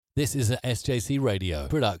This is a SJC Radio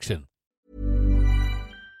production.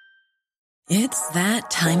 It's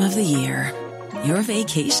that time of the year. Your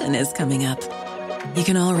vacation is coming up. You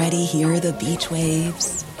can already hear the beach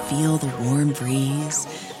waves, feel the warm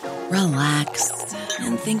breeze, relax,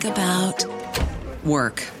 and think about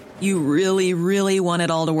work. You really, really want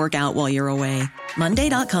it all to work out while you're away.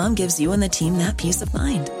 Monday.com gives you and the team that peace of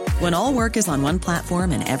mind. When all work is on one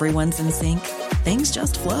platform and everyone's in sync, things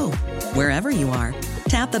just flow. Wherever you are,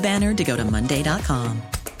 tap the banner to go to Monday.com.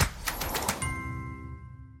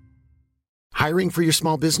 Hiring for your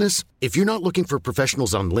small business? If you're not looking for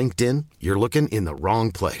professionals on LinkedIn, you're looking in the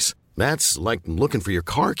wrong place. That's like looking for your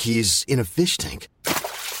car keys in a fish tank.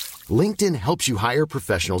 LinkedIn helps you hire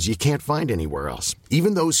professionals you can't find anywhere else,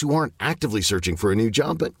 even those who aren't actively searching for a new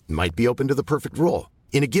job but might be open to the perfect role.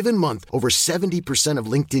 In a given month, over 70% of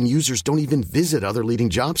LinkedIn users don't even visit other leading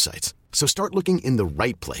job sites. So start looking in the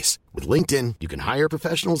right place. With LinkedIn, you can hire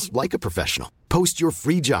professionals like a professional. Post your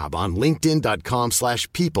free job on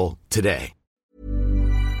linkedin.com/people today.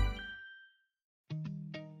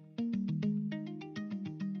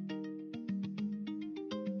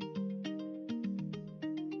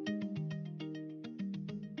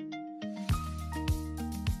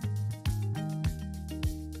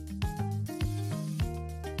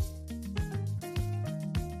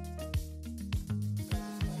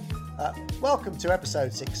 Welcome to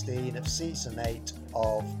episode 16 of season 8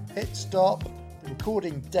 of Pit Stop. The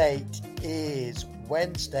recording date is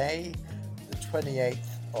Wednesday, the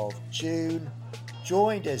 28th of June.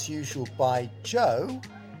 Joined as usual by Joe.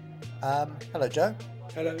 Hello, Joe.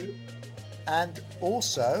 Hello. And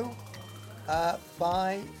also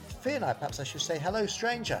by Finn. Perhaps I should say hello,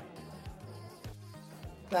 stranger.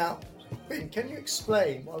 Now, Finn, can you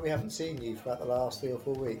explain why we haven't seen you for about the last 3 or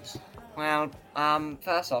 4 weeks? Well,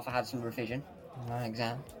 first off, I had some revision on my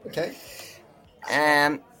exam. Okay.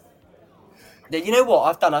 You know what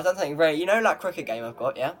I've done? I've done something very, that cricket game I've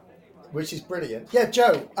got, yeah? Which is brilliant. Yeah,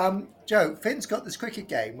 Joe. Joe, Finn's got this cricket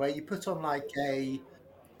game where you put on like a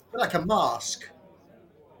mask.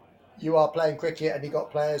 You are playing cricket and you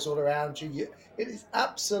got players all around you. It is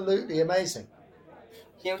absolutely amazing.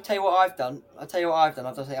 I'll tell you what I've done. I've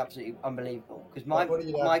done something absolutely unbelievable. Because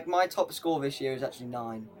my top score this year is actually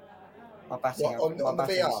 9. My batting on the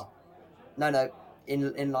VR? No.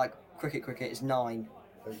 In like cricket it's 9.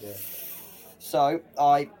 Oh dear. So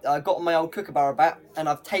I got my old Kookaburra bat and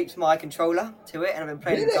I've taped my controller to it and I've been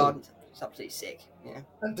playing in the garden. It's absolutely sick. Yeah.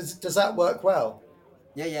 And does that work well?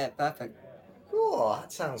 Yeah, perfect. Oh,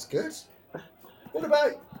 that sounds good. What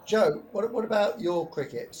about Joe? What about your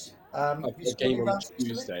cricket? I've got a game on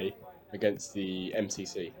Tuesday against the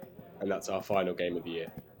MCC, and that's our final game of the year.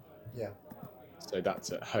 Yeah. So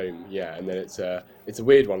that's at home, yeah, and then it's a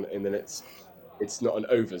weird one, and then it's not an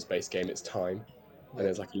overs based game, it's time, and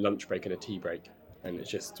there's like a lunch break and a tea break, and it's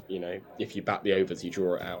just if you bat the overs, you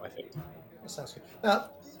draw it out. I think that sounds good. Now,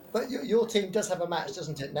 but your team does have a match,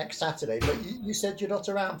 doesn't it, next Saturday? But you said you're not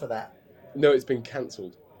around for that. No, it's been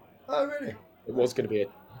cancelled. Oh, really? It was going to be a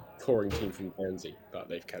touring team from Guernsey, but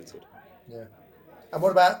they've cancelled. Yeah. And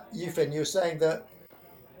what about you, Finn? You were saying that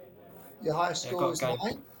your highest score was 9.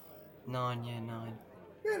 9, yeah, 9.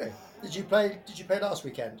 Really? Did you play last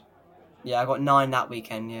weekend? Yeah, I got 9 that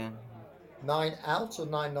weekend, yeah. 9 out or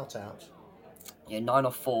 9 not out? Yeah, 9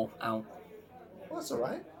 or 4 out. Well, that's all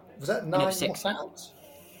right. Was that 9 not out?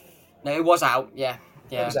 No, it was out, yeah.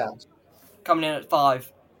 It was out. Coming in at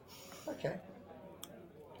 5. Okay.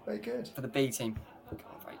 Very good. For the B team. Oh,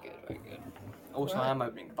 very good. Also, right. I am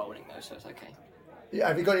opening bowling though, so it's okay. Yeah,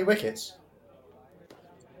 have you got any wickets?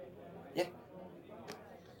 Yeah.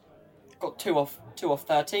 Got 2 off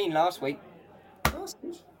 13 last week. Oh, that's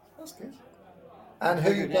good. And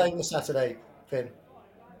who are you playing this Saturday, Finn?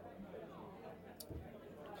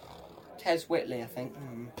 Kes Whitley, I think.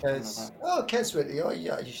 Kes Whitley. Oh,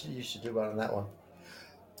 yeah, you should do well on that one.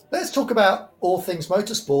 Let's talk about all things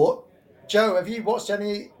motorsport. Joe, have you watched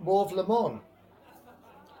any more of Le Mans?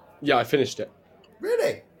 Yeah, I finished it.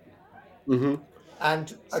 Really? Mm-hmm.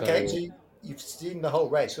 And, okay, so you've seen the whole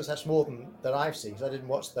race, because that's more than I've seen, because I didn't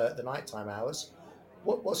watch the nighttime hours.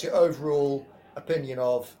 What's your overall opinion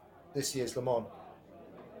of this year's Le Mans?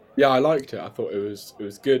 Yeah, I liked it. I thought it was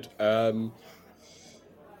good.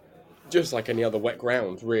 Just like any other wet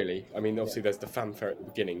ground, really. I mean, obviously there's the fanfare at the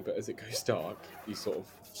beginning, but as it goes dark, you sort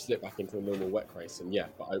of slip back into a normal wet race. And yeah,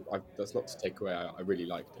 but I that's not to take away. I really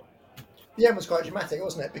liked it. The end was quite dramatic,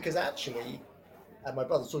 wasn't it? Because actually, and my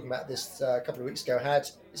brother was talking about this a couple of weeks ago,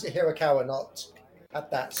 is it Hirakawa not had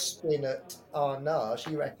that spin at Arnage?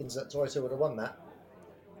 He reckons that Toyota would have won that.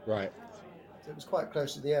 Right. So it was quite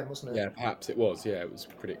close to the end, wasn't it? Yeah, perhaps it was. Yeah, it was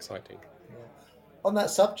pretty exciting. On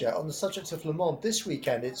that subject, on the subject of Le Mans, this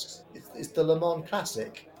weekend it's the Le Mans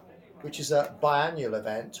Classic, which is a biannual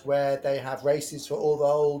event where they have races for all the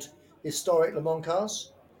old historic Le Mans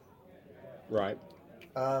cars. Right.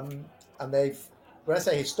 And when I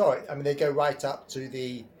say historic, I mean they go right up to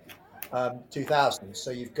the 2000s.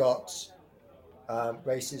 So you've got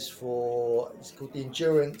races for, it's called the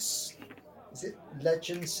Endurance, is it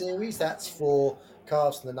Legend Series? That's for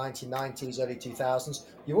cars from the 1990s, early 2000s.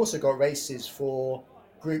 You've also got races for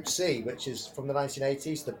Group C, which is from the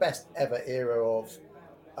 1980s, the best ever era of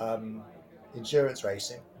endurance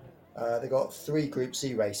racing. They've got 3 Group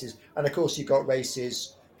C races. And of course, you've got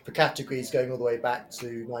races for categories going all the way back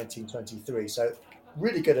to 1923. So,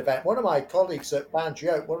 really good event. One of my colleagues at Boundary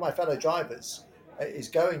Oak, one of my fellow drivers, is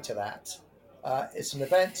going to that. It's an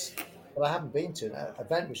event that I haven't been to, an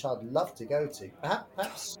event which I'd love to go to.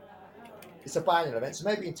 Perhaps it's a biennial event, so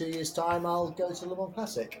maybe in 2 years' time I'll go to Le Mans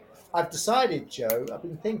Classic. I've decided, Joe, I've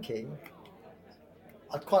been thinking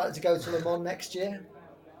I'd quite like to go to Le Mans next year.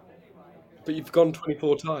 But you've gone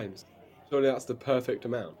 24 times. Surely that's the perfect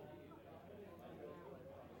amount.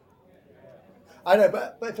 I know,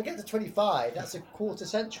 but if I get to 25, that's a quarter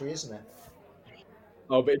century, isn't it?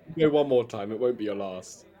 Oh, but if you go one more time, it won't be your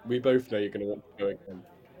last. We both know you're going to want to go again.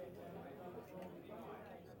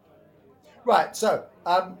 Right, so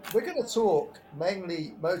we're going to talk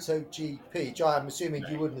mainly MotoGP. Joe, I'm assuming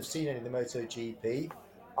you wouldn't have seen any of the MotoGP.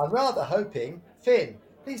 I'm rather hoping, Finn,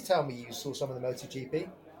 please tell me you saw some of the MotoGP.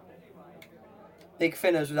 Big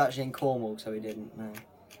Finners was actually in Cornwall, so he didn't. No.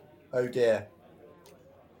 Oh dear.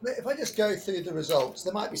 If I just go through the results,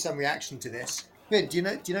 there might be some reaction to this. Finn, do you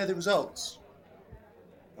know the results?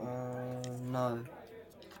 No.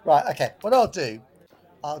 Right, okay. What I'll do,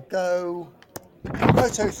 I'll go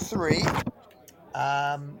Moto 3.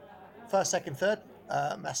 First, second, third.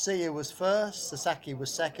 Masia was first. Sasaki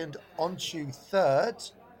was second. Onshu third.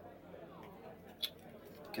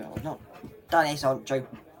 God, not Dennis Joe.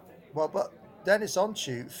 Well, but Dennis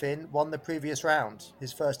Onshu, Finn, won the previous round.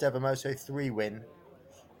 His first ever Moto 3 win.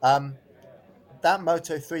 That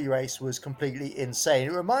Moto 3 race was completely insane.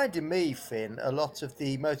 It reminded me, Finn, a lot of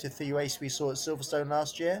the Moto 3 race we saw at Silverstone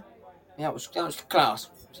last year. Yeah, that was class.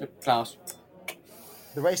 Class.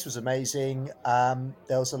 The race was amazing.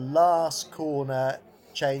 There was a last corner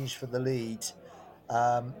change for the lead.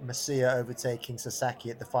 Masia overtaking Sasaki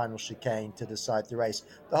at the final chicane to decide the race.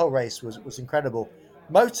 The whole race was incredible.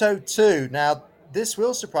 Moto 2. Now, this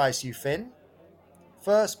will surprise you, Finn.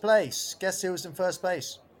 First place. Guess who was in first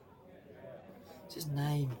place? What's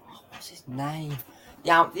his name?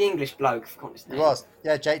 Yeah, the English bloke. I forgot his name. He was.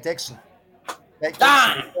 Yeah, Jake Dixon. Jake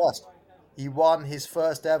Dixon was first. He won his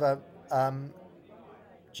first ever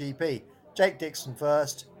GP. Jake Dixon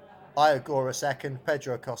first. Iogura second.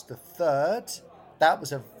 Pedro Acosta third. That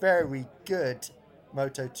was a very good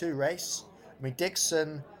Moto 2 race. I mean,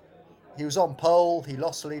 Dixon, he was on pole. He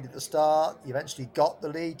lost the lead at the start. He eventually got the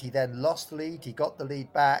lead. He then lost the lead. He got the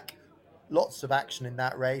lead back. Lots of action in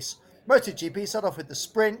that race. MotoGP started off with the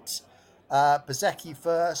sprint. Bezzecchi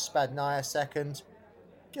first. Bagnaia second.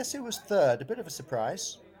 Guess who was third? A bit of a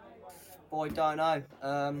surprise. Boy, don't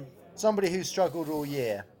know. Somebody who struggled all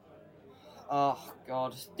year. Oh,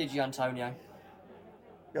 God. Digi Antonio.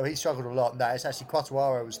 Oh, he struggled a lot in that. It's actually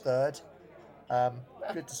Quattuaro was third.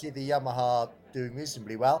 Good to see the Yamaha doing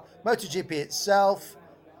reasonably well. MotoGP itself,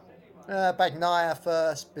 Bagnaia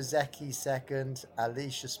first, Bezzecchi second,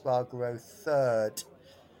 Alicia Spargaro third.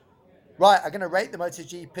 Right, I'm going to rate the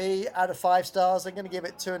MotoGP out of 5 stars. I'm going to give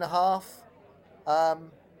it 2.5.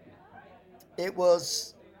 It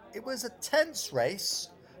was a tense race.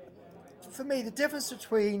 For me, the difference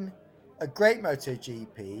between a great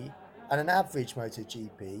MotoGP and an average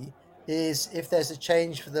MotoGP is if there's a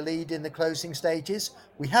change for the lead in the closing stages.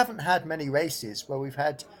 We haven't had many races where we've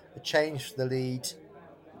had a change for the lead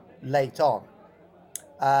late on.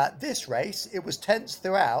 This race, it was tense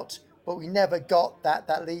throughout, but we never got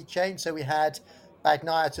that lead change. So we had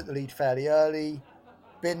Bagnaia took the lead fairly early.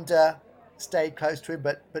 Binder stayed close to him,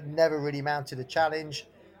 but never really mounted a challenge.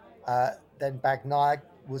 Then Bagnaia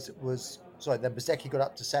then Bezzecchi got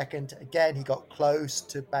up to second. Again, he got close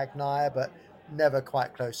to Bagnaia, but never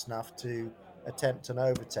quite close enough to attempt an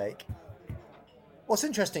overtake. What's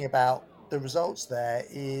interesting about the results there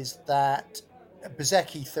is that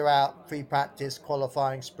Bezzecchi throughout pre-practice,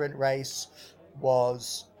 qualifying, sprint race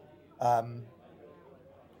was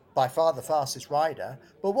by far the fastest rider.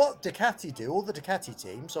 But what Ducati do, all the Ducati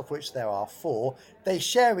teams, of which there are 4, they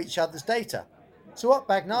share each other's data. So what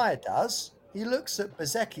Bagnaia does, he looks at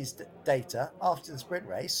Bezzecchi's data after the sprint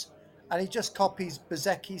race, and he just copies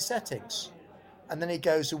Bezzecchi's settings. And then he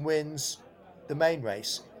goes and wins the main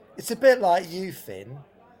race. It's a bit like you, Finn,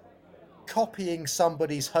 copying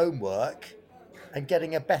somebody's homework and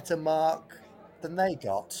getting a better mark than they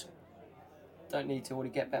got. Don't need to already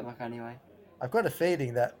get better mark anyway. I've got a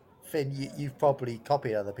feeling that, Finn, you've probably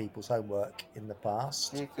copied other people's homework in the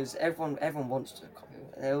past. Yeah, because everyone wants to copy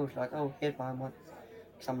it. They're always like, oh, here's my homework.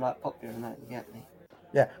 Because I'm like popular and that, you get me.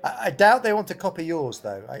 Yeah, I doubt they want to copy yours,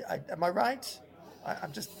 though. Am I right?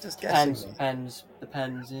 I'm just guessing. Depends.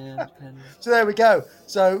 Yeah, depends. So there we go.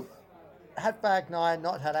 So had Bagnaia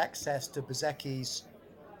not had access to Bezzecchi's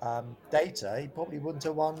data, he probably wouldn't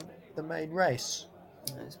have won the main race.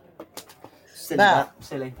 Silly.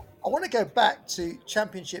 I want to go back to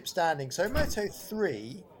championship standing. So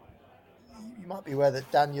Moto3, you might be aware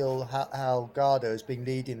that Daniel Halgado has been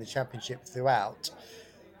leading the championship throughout.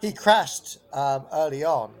 He crashed early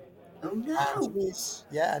on. Oh no!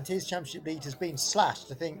 And his championship lead has been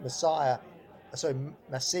slashed. I think Masia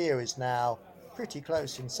is now pretty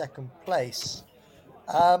close in second place.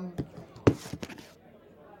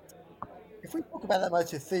 If we talk about that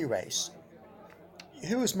Moto3 race,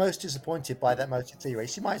 who was most disappointed by that Moto3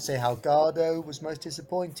 race? You might say Halgado was most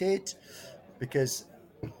disappointed because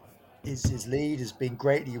his lead has been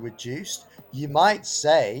greatly reduced. You might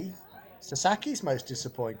say Sasaki's most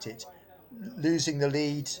disappointed, losing the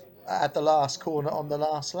lead at the last corner on the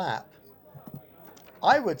last lap.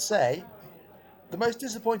 I would say the most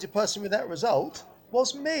disappointed person with that result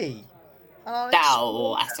was me.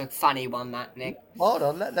 Oh, that's a funny one, that, Nick. Hold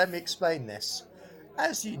on, let me explain this.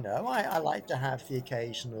 As you know, I like to have the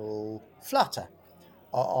occasional flutter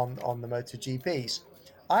on the MotoGPs.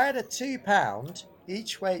 I had a £2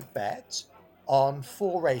 each way bet on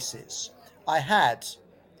 4 races. I had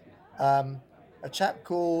a chap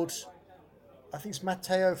called, I think it's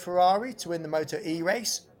Matteo Ferrari, to win the Moto E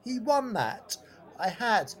race. He won that. I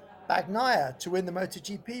had Bagnaia to win the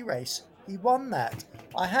MotoGP race. He won that.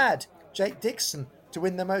 I had Jake Dixon to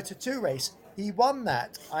win the Moto2 race. He won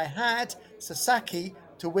that. I had Sasaki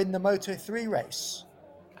to win the Moto3 race.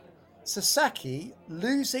 Sasaki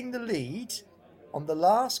losing the lead on the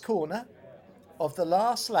last corner of the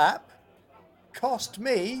last lap cost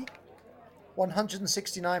me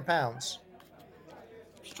 £169.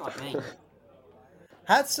 Strike me.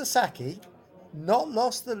 Had Sasaki not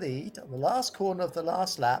lost the lead on the last corner of the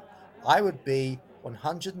last lap, I would be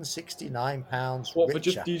 £169 What?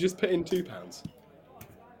 richer. Do you just put in £2?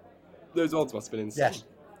 Those odds must have been insane. Yes.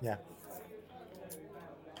 Yeah.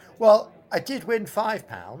 Well, I did win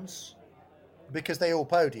 £5 because they all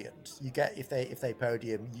podiumed. You get if they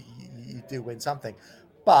podium, you do win something,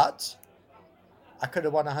 but I could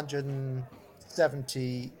have won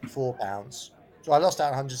 £174. So I lost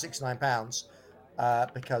out £169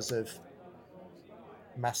 because of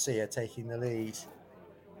Masia taking the lead.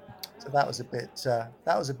 So that was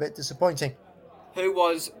a bit disappointing. Who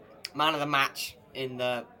was man of the match in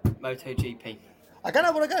the MotoGP? I don't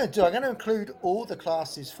know what I'm going to do. I'm going to include all the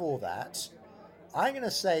classes for that. I'm going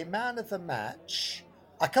to say man of the match.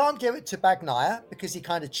 I can't give it to Bagnaia because he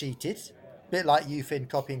kind of cheated. A bit like you, Finn,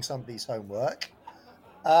 copying somebody's homework.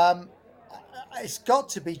 It's got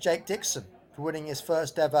to be Jake Dixon for winning his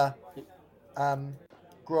first ever Grand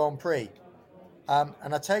Prix.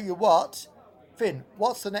 And I tell you what, Finn,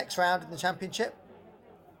 what's the next round in the championship?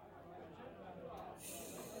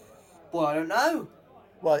 Well, I don't know.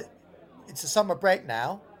 Well, it's a summer break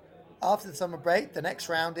now. After the summer break, the next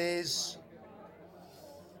round is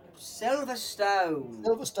Silverstone.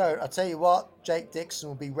 Silverstone. I tell you what, Jake Dixon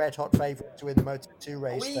will be red hot favourite to win the Moto2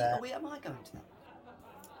 race there. Am I going to that?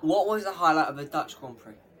 What was the highlight of the Dutch Grand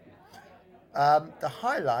Prix? The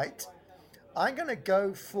highlight, I'm going to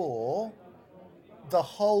go for the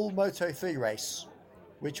whole Moto3 race,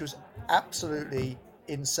 which was absolutely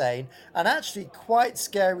insane and actually quite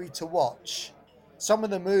scary to watch. Some of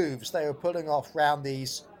the moves they were pulling off round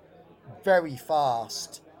these very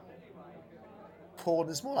fast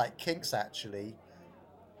corners, more like kinks actually.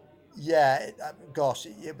 Yeah,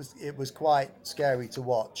 it was quite scary to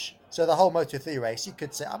watch. So the whole Moto3 race, you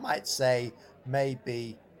could say, I might say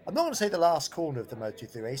maybe, I'm not going to say the last corner of the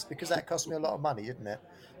Moto3 race because that cost me a lot of money, didn't it?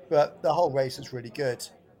 But the whole race was really good.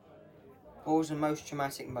 What was the most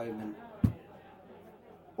dramatic moment?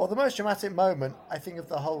 Well, the most dramatic moment, I think, of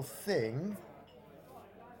the whole thing,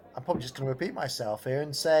 I'm probably just going to repeat myself here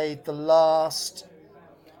and say the last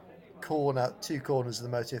two corners of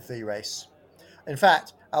the Moto3 race. In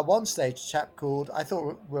fact, at one stage, a chap called, I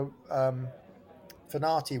thought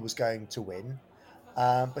Fanati was going to win,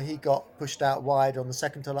 but he got pushed out wide on the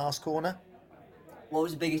second to last corner. What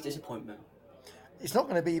was the biggest disappointment? It's not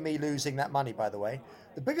going to be me losing that money, by the way.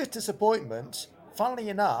 The biggest disappointment, funnily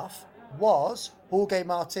enough, was Jorge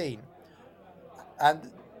Martin.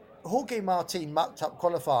 And Jorge Martin mucked up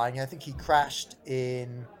qualifying. I think he crashed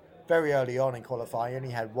in very early on in qualifying. He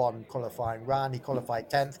only had one qualifying run. He qualified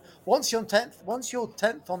 10th. Once you're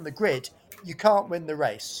 10th on the grid, you can't win the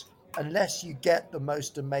race unless you get the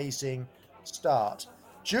most amazing start.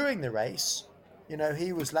 During the race,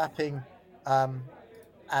 he was lapping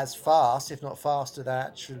as fast, if not faster, than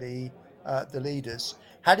actually the leaders.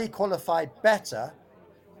 Had he qualified better,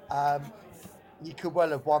 he could well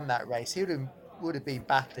have won that race. He would have been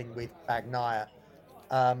battling with Bagnaia.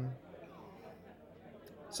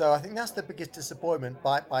 So I think that's the biggest disappointment.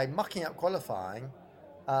 By mucking up qualifying,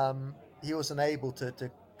 he was unable to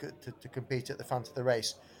compete at the front of the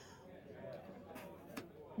race.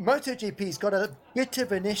 MotoGP's got a bit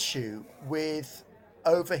of an issue with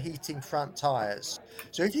overheating front tires.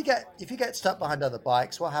 So if you get stuck behind other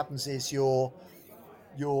bikes, what happens is your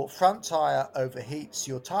front tire overheats,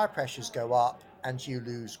 your tire pressures go up, and you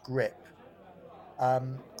lose grip.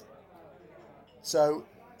 So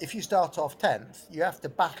if you start off 10th, you have to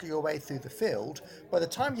battle your way through the field. By the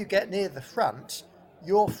time you get near the front,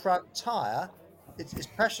 your front tire, its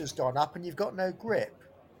pressure's gone up, and you've got no grip.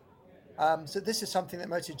 So this is something that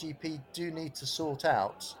MotoGP do need to sort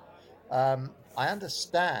out. I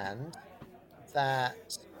understand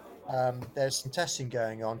that there's some testing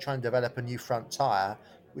going on trying to develop a new front tire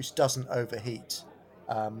which doesn't overheat,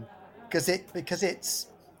 because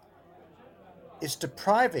it's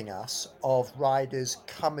depriving us of riders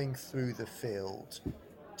coming through the field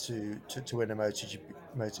to win a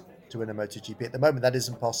MotoGP. At the moment, that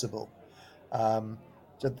isn't possible.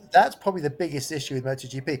 So that's probably the biggest issue with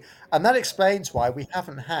MotoGP, and that explains why we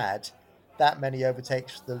haven't had that many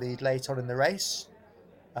overtakes for the lead late on in the race.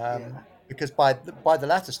 Because by the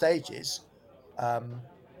latter stages,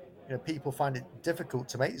 people find it difficult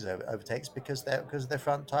to make these overtakes because their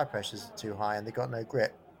front tire pressures are too high and they've got no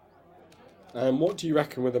grip. What do you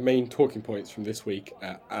reckon were the main talking points from this week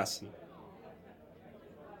at Assen?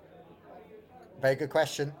 Very good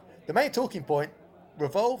question. The main talking point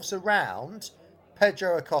revolves around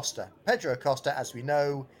Pedro Acosta. Pedro Acosta, as we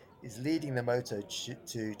know, is leading the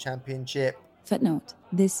Moto2 Championship. Footnote,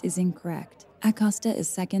 this is incorrect. Acosta is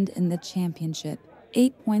second in the championship,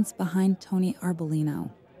 8 points behind Tony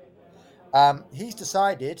Arbolino. He's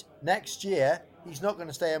decided next year he's not going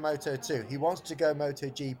to stay in Moto2. He wants to go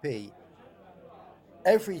MotoGP.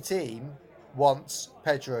 Every team wants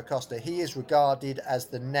Pedro Acosta. He is regarded as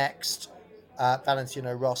the next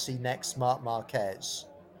Valentino Rossi, next Marc Marquez.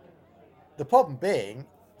 The problem being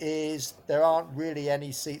is there aren't really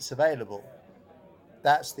any seats available.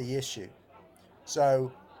 That's the issue.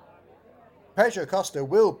 So Pedro Acosta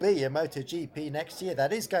will be in MotoGP next year.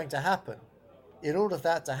 That is going to happen. In order for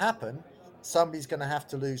that to happen, somebody's going to have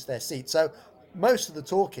to lose their seat. So most of the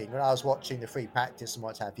talking, when I was watching the free practice and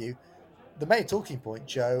what have you, the main talking point,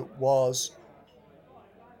 Joe, was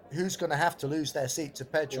who's going to have to lose their seat to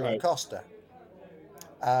Pedro Acosta.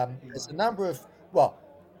 There's a number of,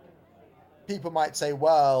 people might say,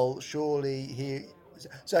 well, surely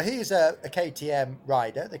he's a KTM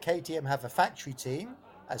rider. The KTM have a factory team,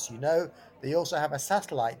 as you know. They also have a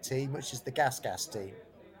satellite team, which is the Gas team.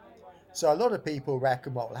 So a lot of people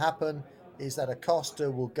reckon what will happen is that Acosta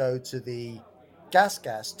will go to the Gas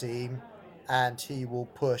team and he will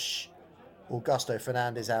push Augusto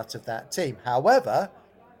Fernandez out of that team. However,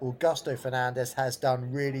 Augusto Fernandez has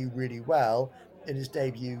done really, really well in his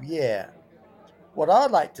debut year. What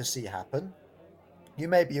I'd like to see happen, you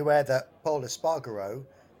may be aware that Pol Espargaro,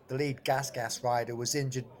 the lead Gas rider, was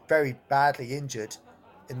injured, very badly injured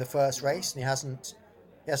in the first race, and he hasn't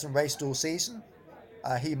raced all season.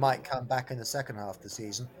 He might come back in the second half of the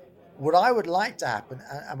season. What I would like to happen,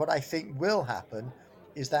 and what I think will happen,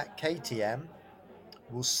 is that KTM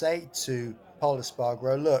will say to Pol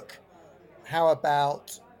Espargaro, look, how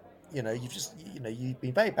about, you've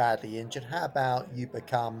been very badly injured. How about you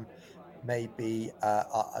become maybe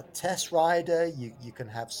a test rider? You can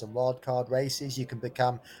have some wildcard races. You can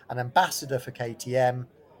become an ambassador for KTM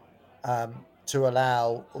to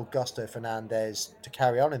allow Augusto Fernandez to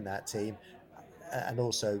carry on in that team, and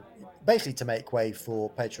also basically to make way for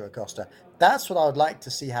Pedro Acosta. That's what I would like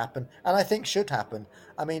to see happen, and I think should happen.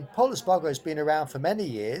 I mean, Pol Espargaro has been around for many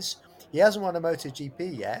years. He hasn't won a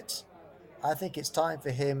MotoGP yet. I think it's time for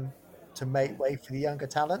him to make way for the younger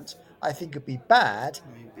talent. I think it'd be bad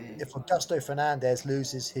if Augusto Fernandez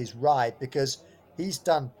loses his ride, because he's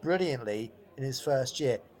done brilliantly in his first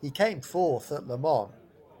year. He came fourth at Le Mans.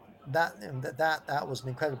 That was an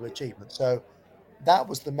incredible achievement. So that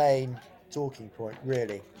was the main talking point,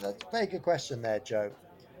 really. That's a very good question there, Joe.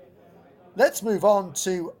 Let's move on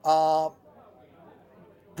to our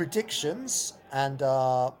predictions and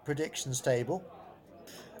our predictions table.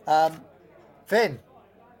 Finn,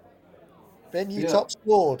 you top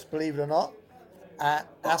scored, believe it or not, at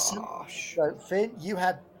Assen. So, Finn, you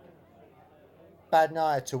had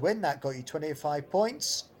Badnaya to win. That got you 25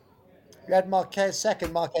 points. You had Marquez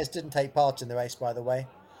second. Marquez didn't take part in the race, by the way.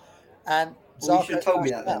 And Well, you Zarco should have told me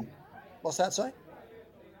crashed that out. then. What's that, sorry?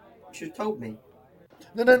 You should have told me.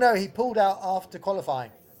 No. He pulled out after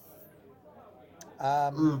qualifying.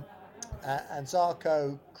 And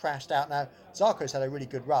Zarco crashed out. Now, Zarco's had a really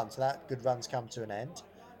good run, so that good run's come to an end.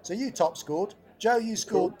 So you top scored. Joe, you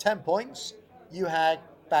scored 10 points. You had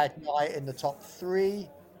Badnaya in the top 3.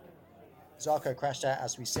 Zarco crashed out,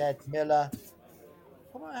 as we said. Miller.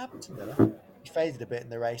 What happened to Miller? He faded a bit in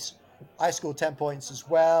the race. I scored 10 points as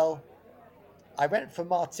well. I went for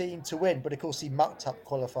Martin to win, but of course he mucked up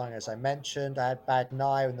qualifying, as I mentioned. I had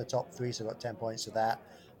Badnaya in the top 3, so I got 10 points for that.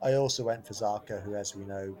 I also went for Zarco, who, as we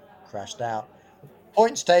know, crashed out.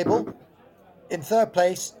 Points table. In third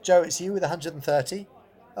place, Joe, it's you with 130.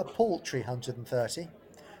 A paltry 130.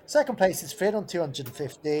 Second place is Finn on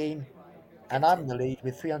 215. And I'm in the lead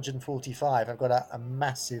with 345. I've got a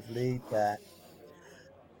massive lead there.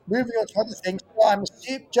 Moving on to other things. Well, I'm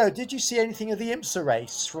assuming, Joe, did you see anything of the IMSA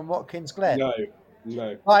race from Watkins Glen?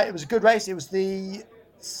 No. Right, it was a good race. It was the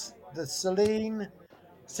Celine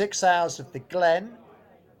 6 hours of the Glen.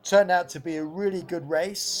 Turned out to be a really good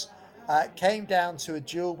race. It came down to a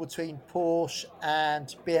duel between Porsche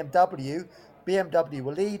and BMW. BMW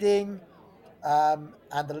were leading, and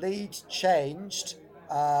the lead changed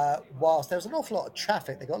whilst there was an awful lot of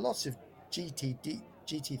traffic. They got lots of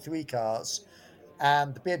GT3 cars,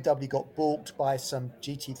 and the BMW got balked by some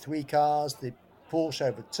GT3 cars. The Porsche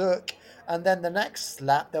overtook, and then the next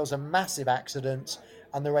lap there was a massive accident,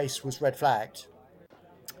 and the race was red flagged.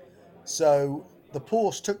 So the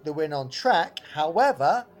Porsche took the win on track.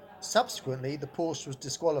 However, subsequently the Porsche was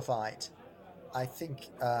disqualified. I think,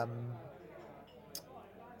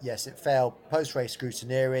 yes, it failed post-race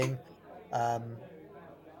scrutineering.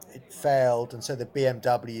 It failed, and so the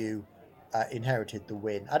BMW inherited the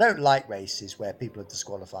win. I don't like races where people are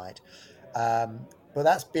disqualified, but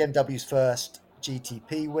that's BMW's first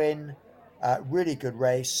GTP win. Really good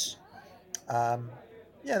race.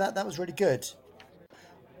 That was really good.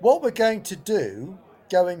 What we're going to do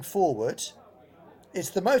going forward, it's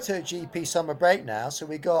the MotoGP summer break now, so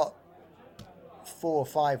we got 4 or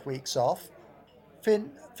 5 weeks off.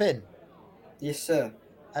 Finn, Yes, sir.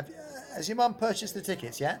 has your mum purchased the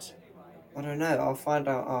tickets yet? I don't know. I'll find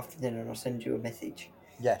out after dinner and I'll send you a message.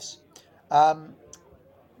 Yes.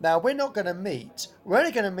 Now, we're not going to meet. We're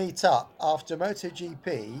only going to meet up after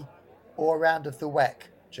MotoGP or a round of the WEC,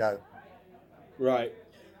 Joe. Right.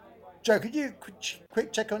 Joe, could you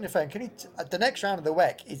quick check on your phone? Can you the next round of the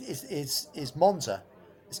WEC is Monza?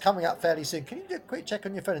 It's coming up fairly soon. Can you do a quick check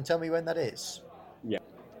on your phone and tell me when that is? Yeah.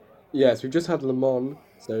 Yes, we've just had Le Mans,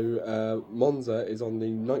 so Monza is on the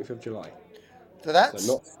 9th of July. So that's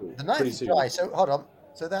not soon, the 9th pretty of soon. July. So hold on.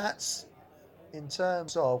 So that's in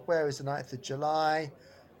terms of where is the 9th of July?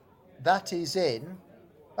 That is in.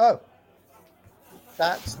 Oh,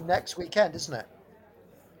 that's next weekend, isn't it?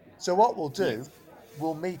 So what we'll do, Yes.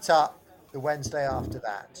 we'll meet up the Wednesday after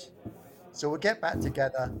that. So we'll get back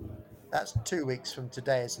together. That's 2 weeks from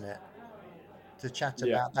today, isn't it? To chat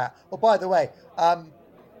about that. Oh, by the way,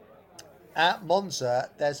 at Monza,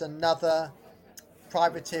 there's another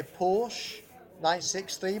privateer Porsche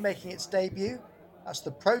 963 making its debut. That's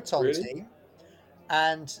the Proton team.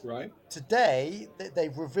 And today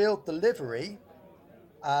they've revealed the livery.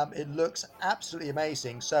 It looks absolutely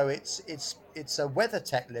amazing. So it's a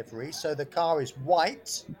WeatherTech livery. So the car is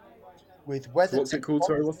white with WeatherTech. So what's it called?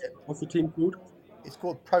 Sorry, what's the team called? It's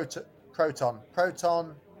called Proton.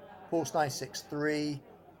 Porsche 963,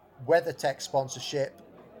 WeatherTech sponsorship.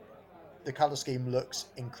 The color scheme looks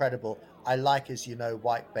incredible. I like, as you know,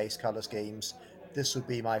 white-based color schemes. This would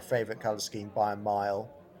be my favorite color scheme by a mile.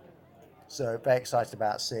 So very excited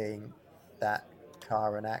about seeing that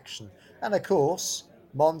car in action. And of course,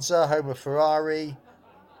 Monza, home of Ferrari.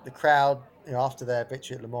 The crowd, after their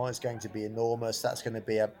victory at Le Mans, is going to be enormous. That's going to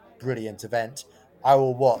be a brilliant event. I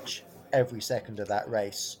will watch every second of that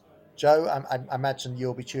race. Joe, I imagine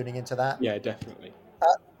you'll be tuning into that. Yeah, definitely.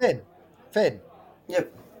 Finn.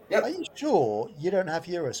 Yep. Are you sure you don't have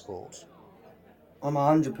Eurosport? I'm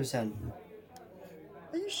 100%.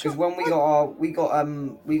 Are you sure? Because when we got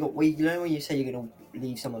you know when you say you're gonna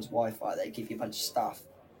leave someone's Wi-Fi, they give you a bunch of stuff.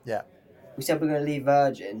 Yeah. We said we're gonna leave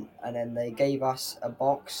Virgin, and then they gave us a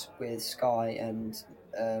box with Sky and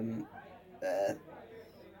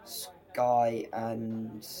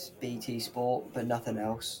BT Sport, but nothing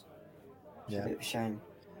else. It's a bit of a shame.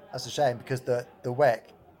 That's a shame because the WEC,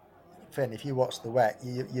 Finn, if you watch the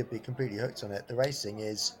WEC, you'd be completely hooked on it. The racing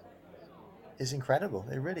is incredible.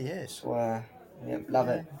 It really is. Swear. Yeah, love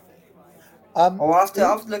it. I'll have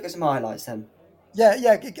to look at some highlights then.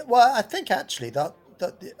 Yeah. Well, I think actually that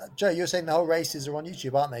Joe, you're saying the whole races are on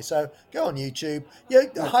YouTube, aren't they? So go on YouTube.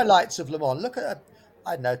 The highlights of Le Mans. Look at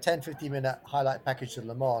I don't know, 10, 15-minute highlight package of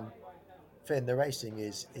Le Mans. Finn, the racing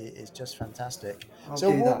is just fantastic. So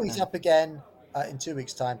we'll meet up again in 2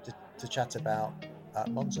 weeks' time to chat about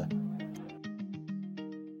Monza.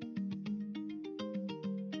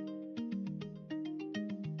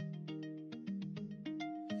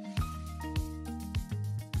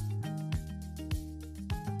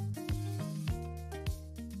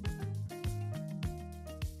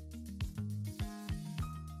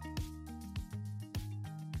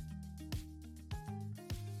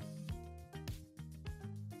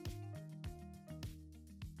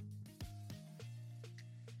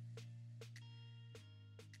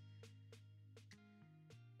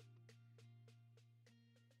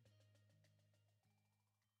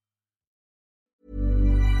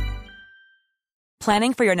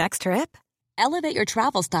 Planning for your next trip? Elevate your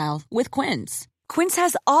travel style with Quince. Quince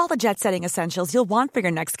has all the jet-setting essentials you'll want for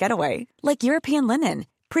your next getaway, like European linen,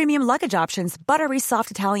 premium luggage options, buttery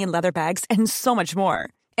soft Italian leather bags, and so much more.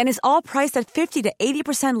 And is all priced at 50 to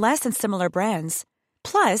 80% less than similar brands.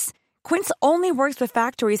 Plus, Quince only works with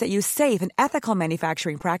factories that use safe and ethical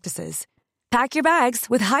manufacturing practices. Pack your bags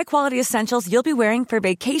with high-quality essentials you'll be wearing for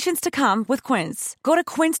vacations to come with Quince. Go to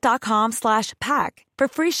quince.com/pack for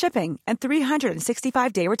free shipping and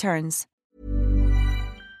 365-day returns.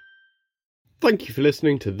 Thank you for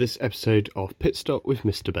listening to this episode of Pit Stop with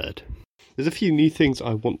Mr. Bird. There's a few new things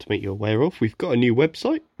I want to make you aware of. We've got a new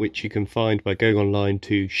website, which you can find by going online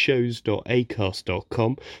to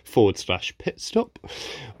shows.acast.com/pitstop,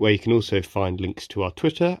 where you can also find links to our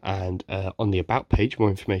Twitter and on the About page, more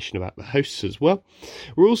information about the hosts as well.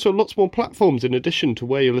 We're also on lots more platforms in addition to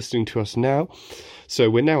where you're listening to us now. So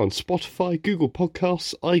we're now on Spotify, Google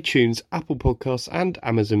Podcasts, iTunes, Apple Podcasts and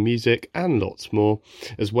Amazon Music and lots more,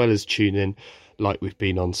 as well as TuneIn, like we've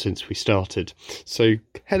been on since we started. So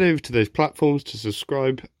head over to those platforms to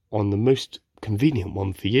subscribe on the most convenient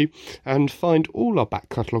one for you and find all our back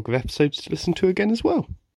catalogue of episodes to listen to again as well.